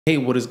Hey,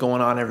 what is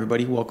going on,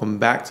 everybody? Welcome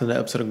back to the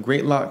episode of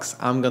Dreadlocks.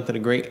 I'm Gunther the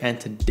Great, and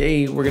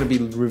today we're going to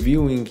be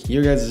reviewing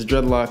your guys'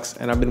 dreadlocks,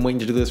 and I've been waiting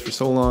to do this for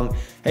so long.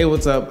 Hey,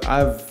 what's up?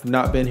 I've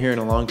not been here in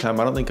a long time.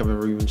 I don't think I've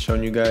ever even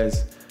shown you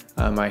guys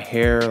my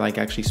hair, like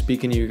actually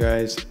speaking to you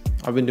guys.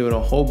 I've been doing a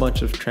whole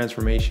bunch of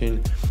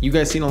transformation. You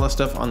guys seen all that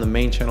stuff on the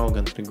main channel,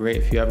 Gunther the Great.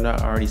 If you have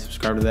not already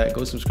subscribed to that,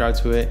 go subscribe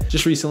to it.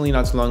 Just recently,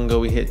 not too long ago,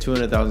 we hit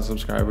 200,000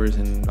 subscribers,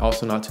 and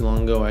also not too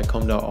long ago, I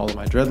combed out all of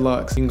my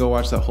dreadlocks. You can go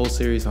watch that whole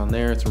series on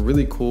there. It's a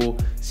really cool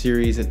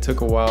series. It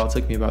took a while. It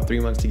took me about 3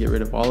 months to get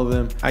rid of all of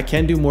them. I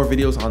can do more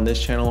videos on this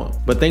channel,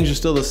 but things are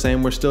still the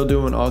same. We're still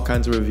doing all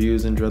kinds of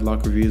reviews and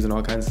dreadlock reviews and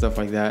all kinds of stuff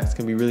like that. It's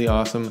gonna be really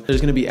awesome. There's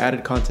gonna be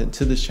added content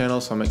to this channel,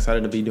 so I'm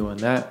excited to be doing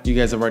that. You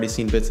guys have already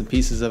seen bits and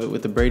pieces of it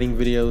with the braiding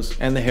videos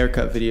and the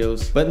haircut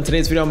videos. But in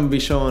today's video, I'm gonna be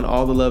showing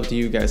all the love to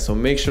you guys. So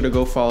make sure to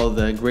go follow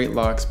the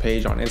Dreadlocks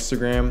page on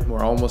Instagram.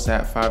 We're almost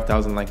at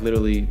 5,000, like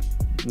literally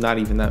not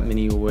even that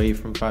many away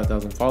from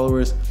 5,000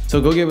 followers. So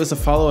go give us a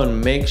follow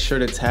and make sure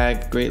to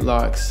tag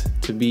Dreadlocks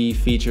to be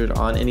featured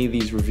on any of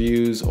these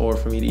reviews, or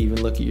for me to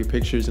even look at your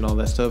pictures and all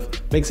that stuff.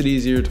 Makes it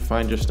easier to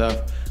find your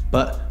stuff.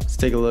 But let's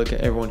take a look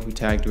at everyone who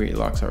tagged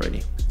Dreadlocks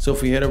already. So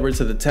if we head over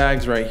to the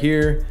tags right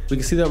here, we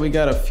can see that we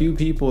got a few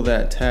people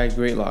that tagged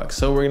Dreadlocks.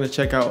 So we're gonna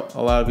check out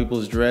a lot of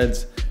people's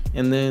dreads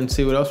and then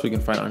see what else we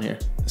can find on here.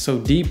 So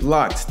Deep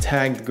Locked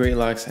tagged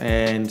Dreadlocks,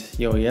 and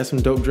yo, he has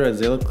some dope dreads.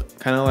 They look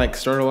kind of like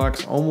starter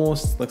locks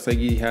almost. Looks like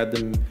he had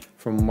them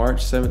from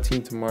March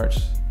 17th to March.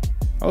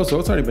 Oh, so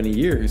it's already been a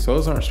year, so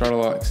those aren't starter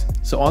locks.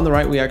 So on the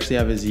right, we actually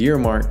have his year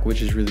mark,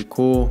 which is really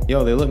cool.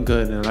 Yo, they look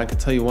good, and I can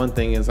tell you one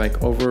thing is,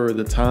 like, over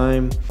the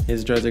time,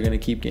 his dreads are gonna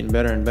keep getting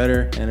better and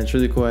better, and it's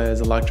really cool. It has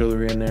a lock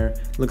jewelry in there.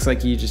 Looks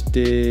like he just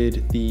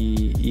did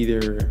the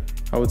either,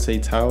 I would say,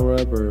 towel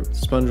rub or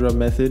sponge rub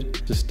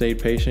method. Just stayed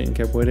patient and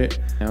kept with it.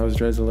 Now his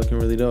dreads are looking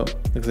really dope.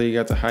 Looks like he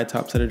got the high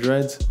top set of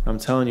dreads. I'm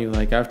telling you,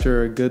 like,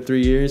 after a good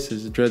 3 years,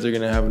 his dreads are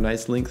gonna have a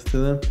nice length to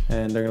them,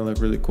 and they're gonna look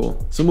really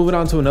cool. So moving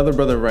on to another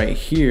brother right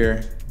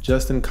here,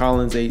 Justin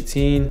Collins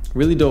 18.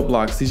 Really dope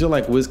locks. These are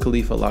like Wiz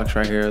Khalifa locks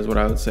right here is what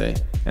I would say.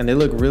 And they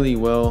look really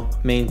well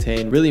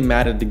maintained, really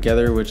matted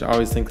together, which I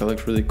always think that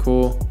looks really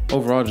cool.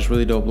 Overall, just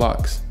really dope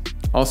locks.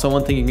 Also,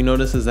 one thing you can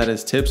notice is that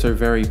his tips are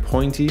very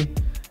pointy,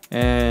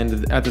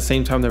 and at the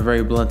same time, they're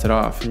very blunted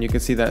off. And you can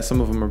see that some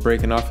of them are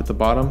breaking off at the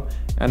bottom,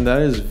 and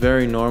that is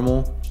very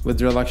normal. With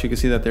dreadlocks, you can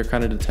see that they're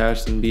kind of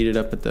detached and beaded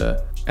up at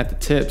the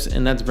tips,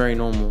 and that's very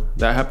normal.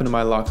 That happened to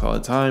my locks all the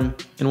time.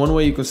 And one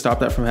way you can stop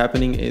that from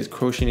happening is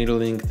crochet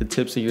needling the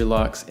tips of your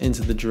locks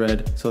into the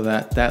dread so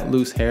that that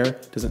loose hair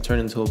doesn't turn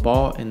into a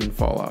ball and then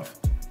fall off.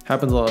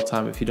 Happens all the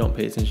time if you don't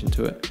pay attention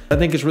to it. I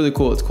think it's really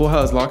cool. It's cool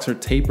how his locks are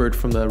tapered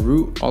from the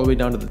root all the way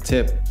down to the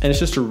tip, and it's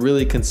just a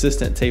really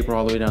consistent taper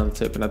all the way down to the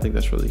tip, and I think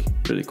that's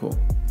really cool.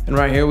 And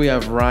right here we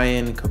have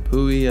Ryan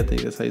Kapui, I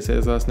think that's how you say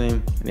his last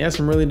name. And he has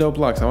some really dope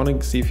locks. I want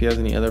to see if he has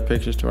any other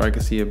pictures to where I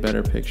can see a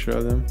better picture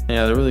of them.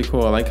 Yeah, they're really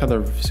cool. I like how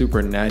they're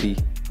super natty.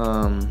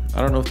 I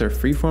don't know if they're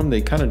freeform. They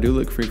kind of do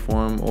look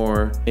freeform,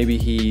 or maybe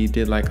he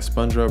did like a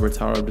sponge rub or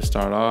towel rub to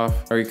start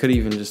off, or he could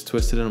even just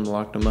twisted them,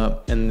 locked them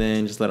up, and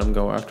then just let them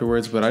go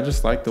afterwards. But I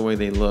just like the way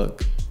they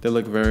look. They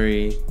look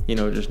very, you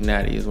know, just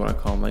natty is what I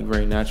call them, like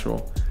very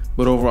natural.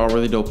 But overall,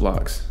 really dope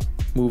locks.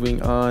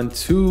 Moving on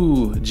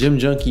to Gym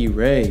Junkie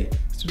Ray.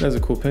 This dude has a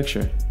cool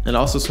picture. And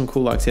also some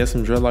cool locks. He has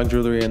some dreadlock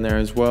jewelry in there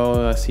as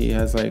well. I see he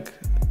has like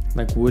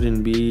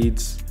wooden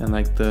beads and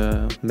like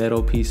the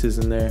metal pieces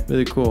in there.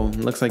 Really cool. It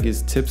looks like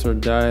his tips are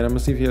dyed. I'm gonna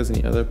see if he has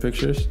any other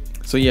pictures.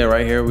 So yeah,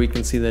 right here we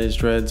can see that his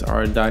dreads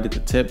are dyed at the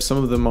tip. Some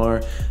of them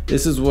are.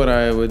 This is what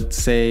I would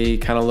say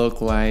kind of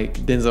look like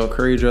Denzel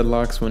Curry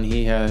dreadlocks when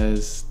he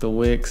has the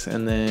wicks,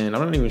 and then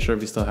I'm not even sure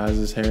if he still has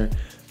his hair,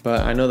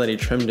 but I know that he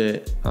trimmed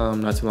it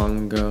not too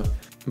long ago.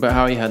 But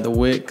how he had the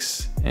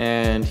wicks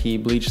and he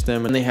bleached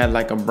them, and they had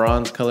like a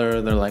bronze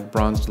color. They're like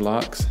bronzed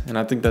locks, and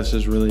I think that's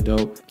just really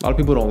dope. A lot of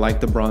people don't like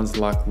the bronzed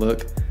lock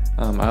look.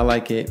 I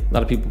like it. A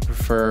lot of people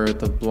prefer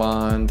the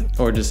blonde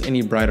or just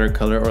any brighter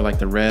color, or like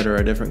the red or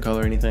a different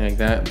color, anything like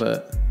that.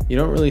 But you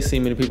don't really see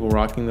many people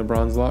rocking the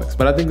bronze locks.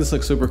 But I think this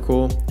looks super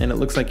cool, and it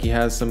looks like he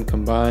has some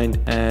combined,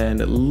 and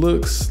it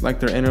looks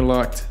like they're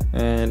interlocked.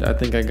 And I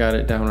think I got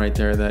it down right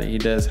there that he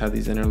does have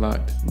these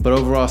interlocked. But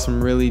overall,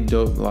 some really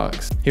dope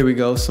locks. Here we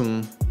go,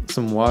 some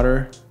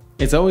water.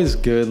 It's always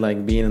good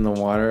like being in the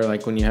water,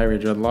 like when you have your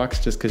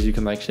dreadlocks, just because you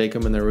can like shake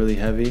them and they're really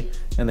heavy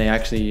and they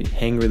actually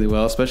hang really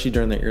well, especially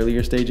during the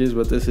earlier stages.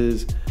 But this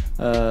is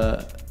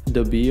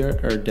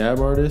Dab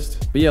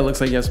Artist. But yeah, it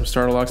looks like he has some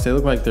starter locks. They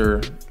look like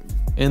they're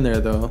in there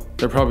though.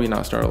 They're probably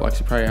not starter locks.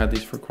 He probably had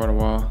these for quite a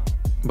while.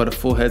 But a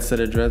full head set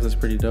of dreads is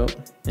pretty dope.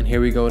 And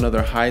here we go,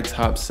 another high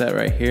top set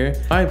right here.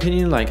 In my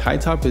opinion, like high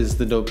top is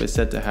the dopest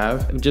set to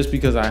have, just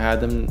because I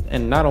had them,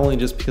 and not only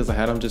just because I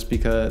had them, just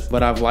because,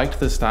 but I've liked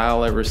the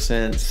style ever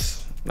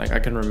since like I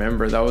can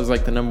remember. That was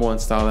like the #1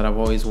 style that I've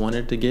always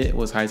wanted to get,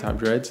 was high top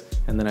dreads,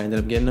 and then I ended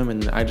up getting them,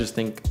 and I just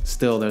think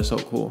still they're so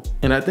cool.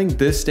 And I think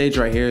this stage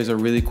right here is a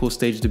really cool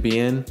stage to be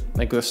in,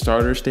 like the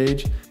starter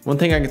stage. One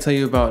thing I can tell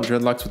you about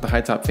dreadlocks with the high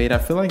top fade, I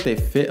feel like they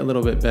fit a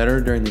little bit better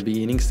during the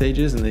beginning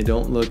stages and they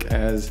don't look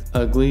as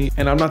ugly.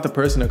 And I'm not the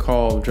person to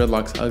call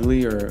dreadlocks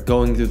ugly or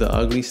going through the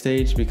ugly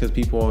stage, because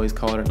people always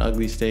call it an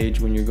ugly stage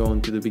when you're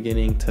going through the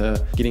beginning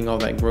to getting all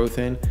that growth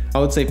in. I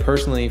would say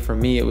personally for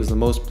me it was the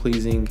most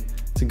pleasing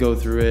to go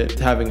through it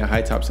having a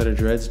high top set of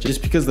dreads,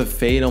 just because the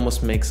fade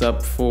almost makes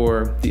up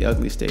for the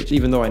ugly stage,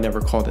 even though I never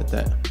called it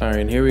that. All right,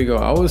 and here we go.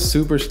 I was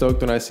super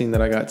stoked when I seen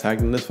that I got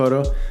tagged in this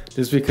photo,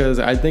 just because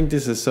I think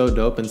this is so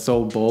dope and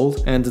so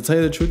bold. And to tell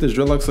you the truth, this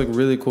dreadlocks look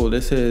really cool.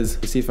 This is,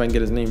 let's see if I can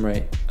get his name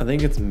right. I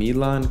think it's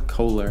Milan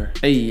Kohler.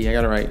 Hey, I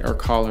got it right, or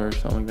Collar or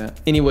something like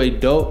that. Anyway,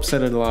 dope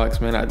set of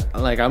locks, man.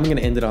 I'm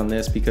gonna end it on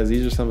this because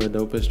these are some of the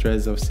dopest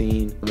dreads I've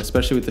seen,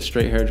 especially with the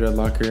straight hair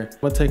dreadlocker. I'm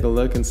gonna take a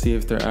look and see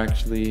if they're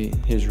actually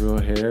his real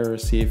hair or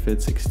see if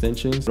it's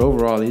extensions. But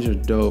overall, these are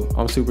dope.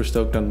 I'm super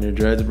stoked on their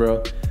dreads,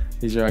 bro.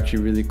 These are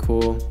actually really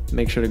cool.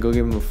 Make sure to go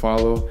give him a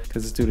follow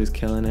because this dude is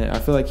killing it. I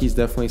feel like he's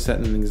definitely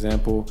setting an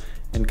example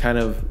and kind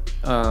of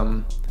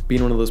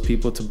being one of those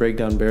people to break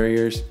down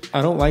barriers.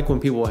 I don't like when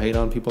people hate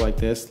on people like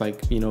this,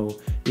 like, you know,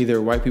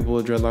 either white people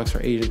with dreadlocks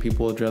or Asian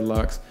people with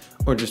dreadlocks,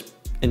 or just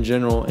in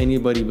general,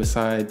 anybody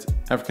besides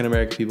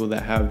African-American people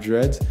that have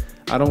dreads.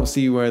 I don't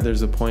see where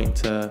there's a point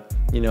to,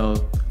 you know,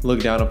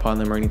 look down upon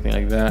them or anything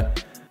like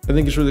that. I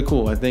think it's really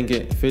cool. I think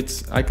it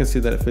fits, I can see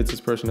that it fits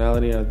his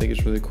personality, and I think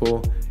it's really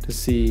cool to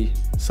see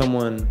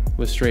someone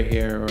with straight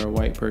hair or a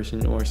white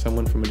person or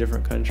someone from a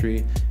different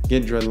country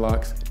get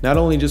dreadlocks. Not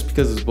only just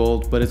because it's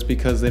bold, but it's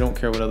because they don't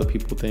care what other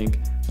people think.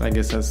 And I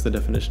guess that's the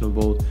definition of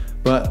bold.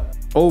 But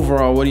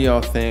overall, what do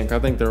y'all think? I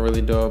think they're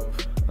really dope.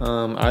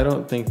 I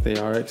don't think they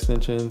are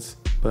extensions,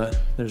 but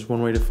there's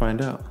one way to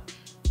find out.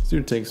 This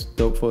dude takes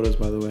dope photos,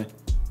 by the way.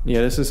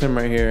 Yeah, this is him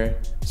right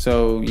here.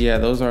 So yeah,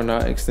 those are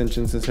not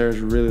extensions. His hair is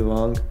really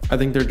long. I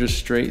think they're just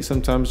straight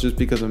sometimes just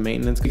because of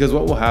maintenance. Because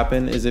what will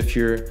happen is if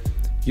you're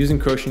using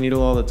crochet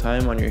needle all the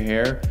time on your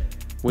hair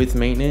with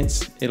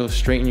maintenance, it'll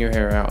straighten your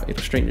hair out.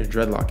 It'll straighten your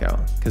dreadlock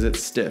out because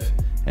it's stiff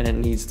and it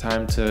needs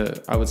time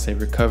to, I would say,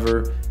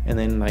 recover and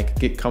then like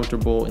get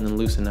comfortable and then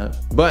loosen up.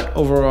 But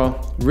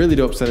overall, really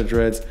dope set of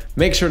dreads.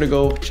 Make sure to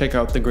go check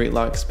out the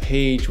Dreadlocks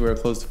page. We're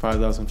close to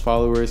 5,000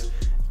 followers,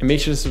 and make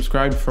sure to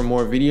subscribe for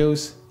more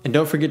videos. And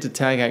don't forget to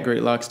tag at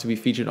Dreadlocks to be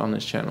featured on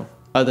this channel.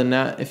 Other than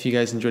that, if you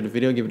guys enjoyed the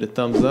video, give it a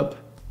thumbs up.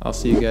 I'll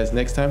see you guys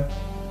next time.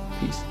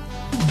 Peace.